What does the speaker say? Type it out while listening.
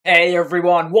Hey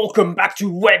everyone, welcome back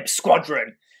to Web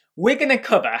Squadron. We're going to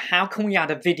cover how can we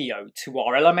add a video to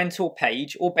our Elementor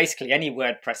page, or basically any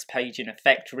WordPress page in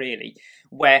effect really,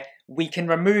 where we can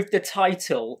remove the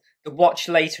title, the watch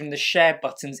later and the share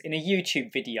buttons in a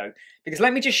YouTube video. Because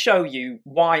let me just show you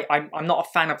why I'm not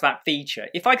a fan of that feature.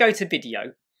 If I go to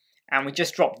video and we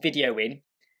just drop video in,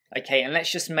 okay, and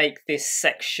let's just make this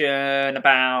section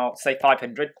about say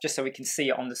 500 just so we can see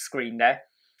it on the screen there.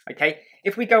 Okay,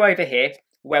 if we go over here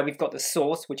where we've got the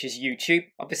source, which is YouTube.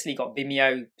 Obviously, you've got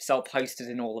Vimeo, self-hosted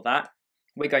and all of that.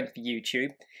 We're going for YouTube.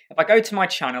 If I go to my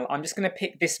channel, I'm just going to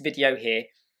pick this video here,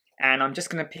 and I'm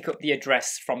just going to pick up the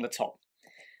address from the top.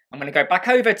 I'm going to go back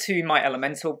over to my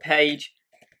Elementor page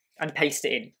and paste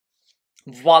it in.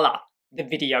 Voila, the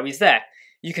video is there.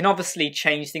 You can obviously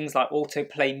change things like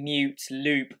autoplay, mute,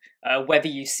 loop, whether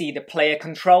you see the player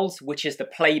controls, which is the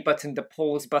play button, the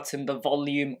pause button, the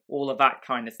volume, all of that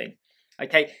kind of thing.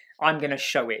 Okay, I'm going to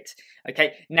show it.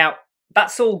 Okay, now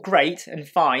that's all great and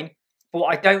fine, but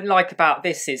what I don't like about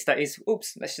this is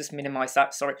oops, let's just minimize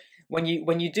that, sorry. When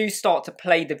you do start to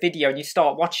play the video and you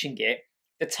start watching it,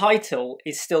 the title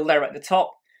is still there at the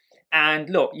top, and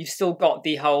look, you've still got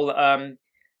the whole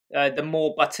the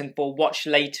more button for watch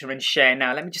later and share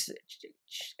now. Let me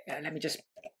just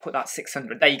put that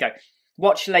 600. There you go.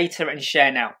 Watch later and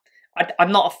share now.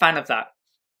 I'm not a fan of that.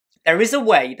 There is a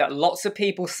way that lots of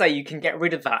people say you can get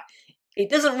rid of that.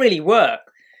 It doesn't really work.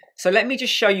 So let me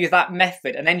just show you that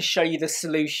method and then show you the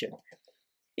solution.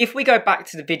 If we go back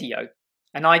to the video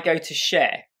and I go to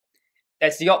share,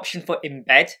 there's the option for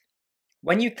embed.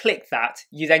 When you click that,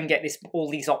 you then get all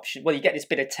these options. Well, you get this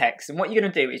bit of text, and what you're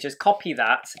going to do is just copy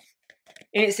that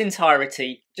in its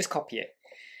entirety. Just copy it.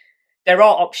 There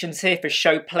are options here for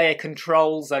show player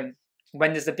controls and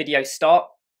when does the video start.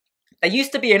 There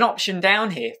used to be an option down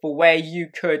here for where you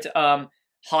could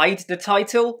hide the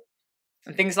title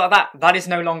and things like that. That is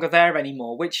no longer there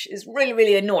anymore, which is really,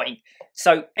 really annoying.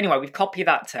 So anyway, we've copied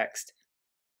that text.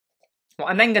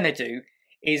 What I'm then going to do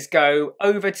is go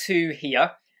over to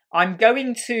here. I'm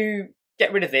going to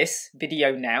get rid of this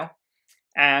video now,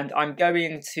 and I'm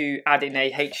going to add in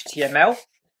a HTML.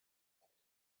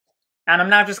 And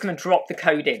I'm now just going to drop the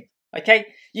code in. Okay,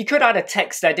 you could add a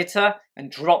text editor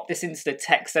and drop this into the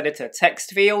text editor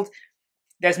text field.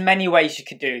 There's many ways you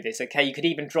could do this, okay? You could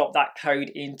even drop that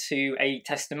code into a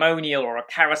testimonial or a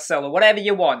carousel or whatever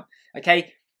you want,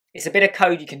 okay? It's a bit of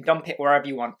code, you can dump it wherever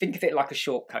you want. Think of it like a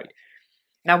shortcode.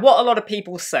 Now, what a lot of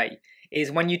people say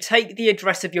is when you take the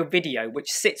address of your video,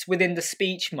 which sits within the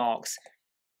speech marks,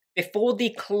 before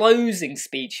the closing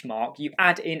speech mark, you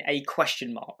add in a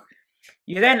question mark.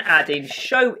 You then add in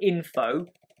show info,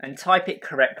 and type it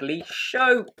correctly,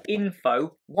 show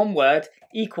info, one word,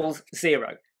 equals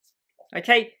 0.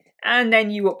 Okay, and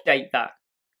then you update that.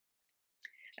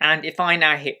 And if I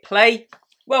now hit play,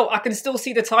 well, I can still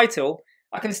see the title,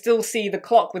 I can still see the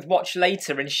clock with watch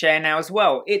later and share now as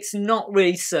well. It's not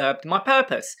really served my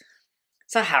purpose.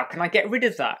 So how can I get rid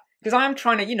of that? Because I am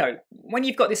trying to, you know, when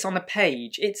you've got this on a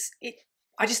page,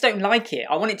 I just don't like it.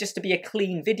 I want it just to be a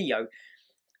clean video.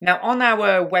 Now on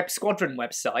our Web Squadron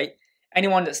website,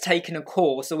 anyone that's taken a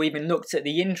course or even looked at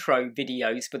the intro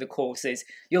videos for the courses,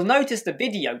 you'll notice the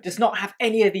video does not have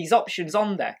any of these options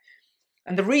on there.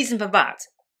 And the reason for that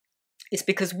is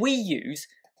because we use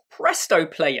Presto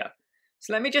Player.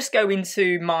 So let me just go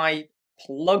into my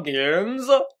plugins.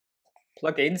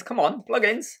 Plugins, come on,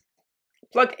 plugins.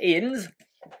 Plugins.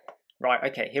 Right,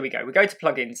 okay, here we go. We go to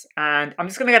plugins, and I'm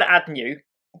just going to go to add new.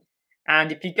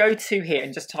 And if you go to here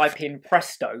and just type in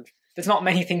Presto, there's not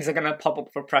many things that are going to pop up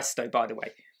for Presto, by the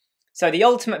way. So the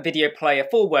ultimate video player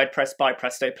for WordPress by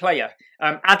Presto Player.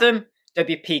 Adam,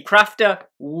 WPCrafter,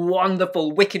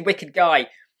 wonderful, wicked, wicked guy.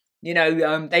 You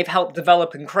know, they've helped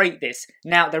develop and create this.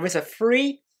 Now, there is a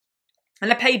free and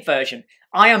a paid version.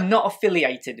 I am not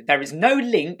affiliated. There is no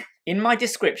link in my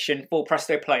description for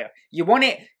Presto Player. You want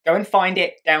it, go and find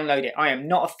it, download it. I am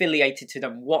not affiliated to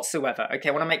them whatsoever. Okay,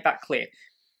 I want to make that clear.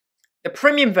 The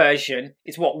premium version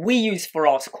is what we use for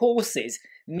our courses,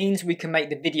 means we can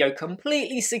make the video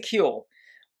completely secure.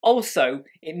 Also,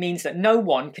 it means that no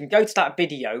one can go to that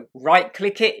video,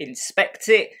 right-click it, inspect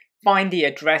it, find the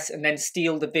address, and then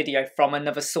steal the video from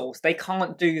another source. They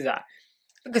can't do that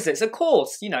because it's a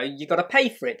course. You know, you've got to pay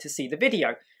for it to see the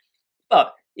video.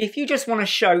 But if you just want to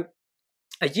show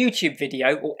a YouTube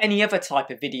video or any other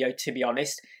type of video, to be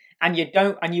honest, and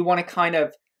you want to kind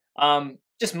of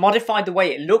just modify the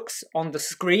way it looks on the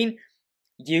screen,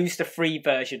 use the free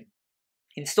version.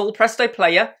 Install Presto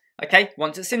Player, okay?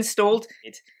 Once it's installed,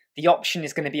 the option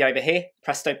is going to be over here,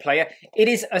 Presto Player. It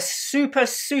is a super,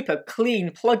 super clean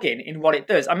plugin in what it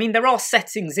does. I mean, there are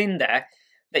settings in there,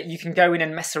 that you can go in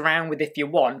and mess around with if you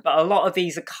want, but a lot of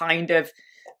these are kind of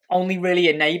only really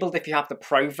enabled if you have the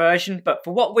Pro version. But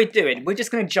for what we're doing, we're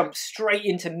just going to jump straight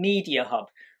into MediaHub.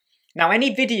 Now,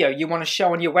 any video you want to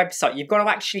show on your website, you've got to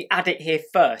actually add it here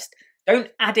first. Don't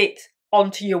add it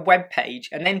onto your web page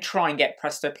and then try and get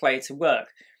Presto Player to work.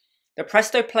 The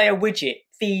Presto Player widget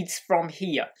feeds from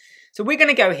here. So we're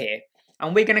going to go here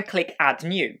and we're going to click Add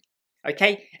New.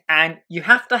 Okay, and you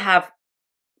have to have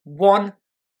one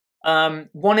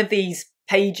of these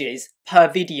pages per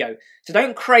video. So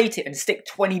don't create it and stick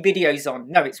 20 videos on.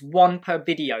 No, it's one per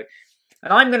video.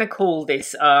 And I'm going to call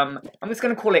this, I'm just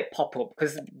going to call it PopUp,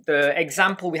 because the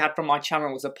example we had from my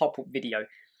channel was a PopUp video.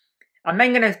 I'm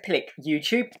then going to click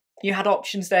YouTube. You had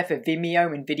options there for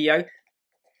Vimeo and video.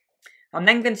 I'm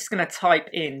then just going to type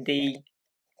in the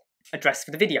address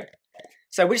for the video.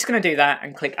 So we're just going to do that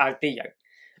and click Add Video.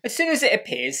 As soon as it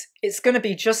appears, it's going to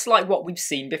be just like what we've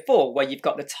seen before, where you've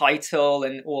got the title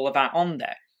and all of that on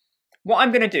there. What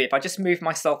I'm going to do, if I just move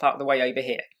myself out of the way over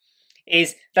here,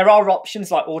 is there are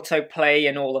options like autoplay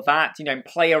and all of that, you know,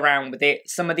 play around with it.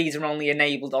 Some of these are only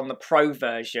enabled on the Pro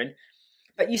version.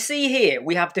 But you see here,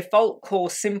 we have default,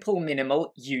 core, simple,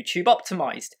 minimal, YouTube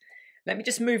optimized. Let me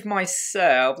just move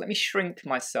myself, let me shrink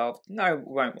myself. No,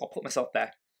 we won't, I'll put myself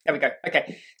there. There we go.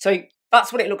 Okay, so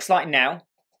that's what it looks like now.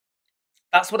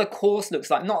 That's what a course looks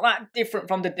like. Not that different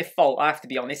from the default, I have to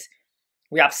be honest.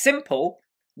 We have simple,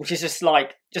 which is just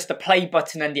like a play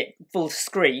button and the full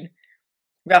screen.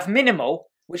 We have minimal,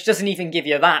 which doesn't even give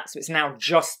you that, so it's now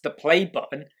just the play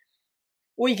button.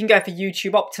 Or you can go for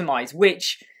YouTube optimize,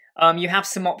 which you have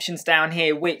some options down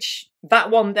here, which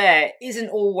that one there isn't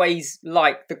always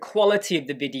like the quality of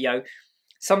the video.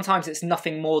 Sometimes it's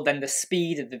nothing more than the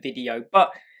speed of the video,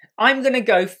 but I'm going to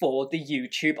go for the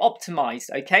YouTube optimized,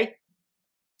 okay?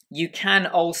 You can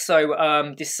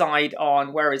also decide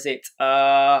on, where is it?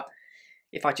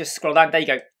 If I just scroll down, there you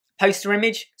go. Poster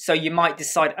image. So you might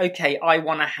decide, okay, I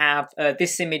want to have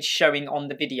this image showing on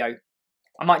the video.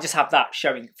 I might just have that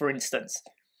showing, for instance.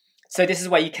 So this is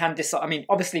where you can decide. I mean,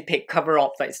 obviously pick cover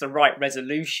up that it's the right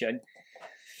resolution.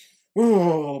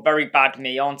 Ooh, very bad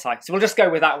me, aren't I? So we'll just go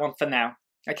with that one for now.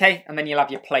 Okay, and then you'll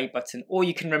have your play button, or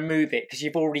you can remove it because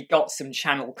you've already got some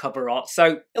channel cover art.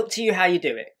 So up to you how you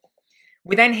do it.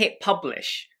 We then hit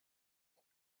publish.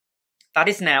 That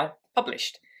is now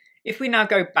published. If we now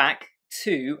go back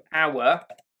to our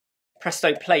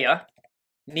Presto Player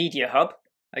MediaHub,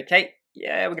 okay,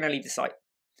 yeah, we're going to leave the site.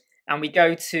 And we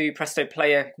go to Presto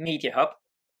Player MediaHub.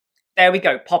 There we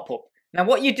go, PopUp. Now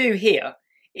what you do here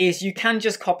is you can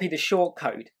just copy the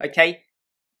shortcode, okay?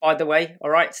 By the way, all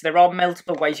right? So there are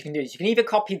multiple ways you can do this. You can either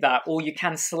copy that or you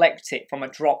can select it from a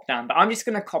drop down, but I'm just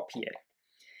going to copy it.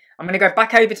 I'm going to go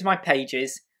back over to my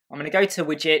pages. I'm going to go to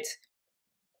widget.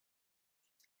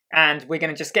 And we're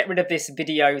going to just get rid of this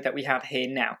video that we have here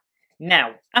now.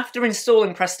 Now, after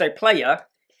installing Presto Player,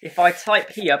 if I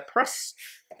type here, Presto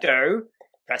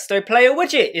Player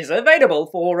widget is available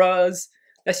for us.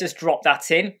 Let's just drop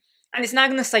that in. And it's now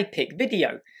going to say pick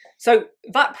video. So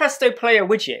that Presto Player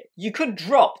widget, you could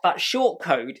drop that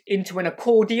shortcode into an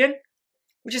accordion,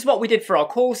 which is what we did for our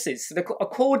courses. So the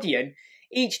accordion,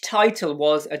 each title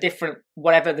was a different,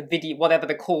 whatever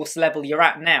the course level you're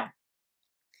at now.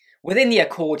 Within the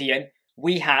accordion,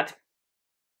 we had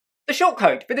the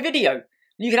shortcode for the video.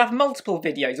 You could have multiple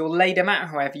videos or lay them out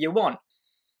however you want.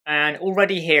 And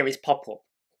already here is PopUp.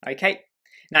 Okay.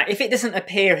 Now, if it doesn't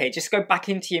appear here, just go back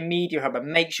into your MediaHub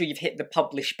and make sure you've hit the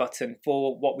publish button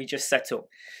for what we just set up.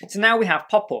 So now we have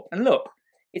PopUp. And look,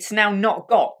 it's now not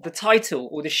got the title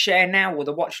or the share now or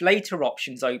the watch later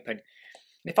options open.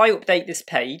 If I update this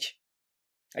page,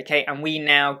 okay, and we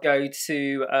now go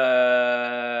to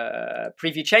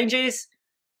preview changes.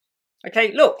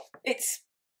 Okay, look, it's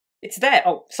there.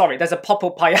 Oh, sorry, there's a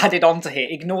pop-up I added onto here.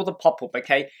 Ignore the pop-up,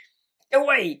 okay? Go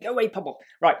away, pop-up.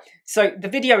 Right, so the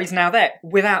video is now there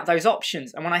without those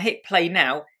options. And when I hit play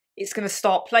now, it's going to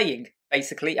start playing,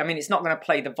 basically. I mean, it's not going to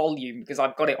play the volume because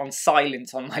I've got it on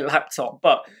silent on my laptop,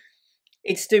 but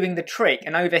it's doing the trick.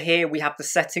 And over here, we have the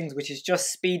settings, which is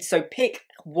just speed. So pick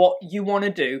what you want to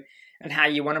do and how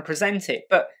you want to present it.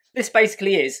 But this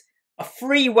basically is a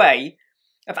free way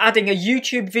of adding a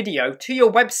YouTube video to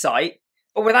your website,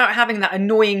 but without having that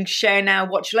annoying share now,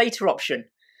 watch later option.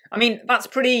 I mean, that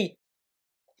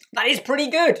is pretty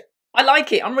good. I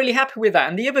like it. I'm really happy with that.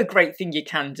 And the other great thing you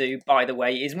can do, by the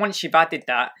way, is once you've added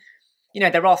that, you know,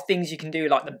 there are things you can do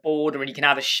like the border, and you can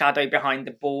add a shadow behind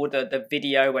the border, the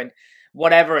video and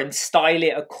whatever, and style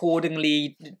it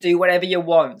accordingly, do whatever you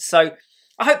want. So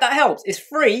I hope that helps. It's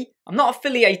free. I'm not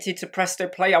affiliated to Presto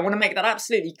Player. I want to make that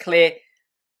absolutely clear.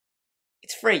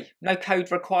 It's free. No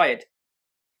code required.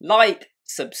 Like,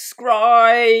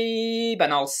 subscribe,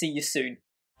 and I'll see you soon.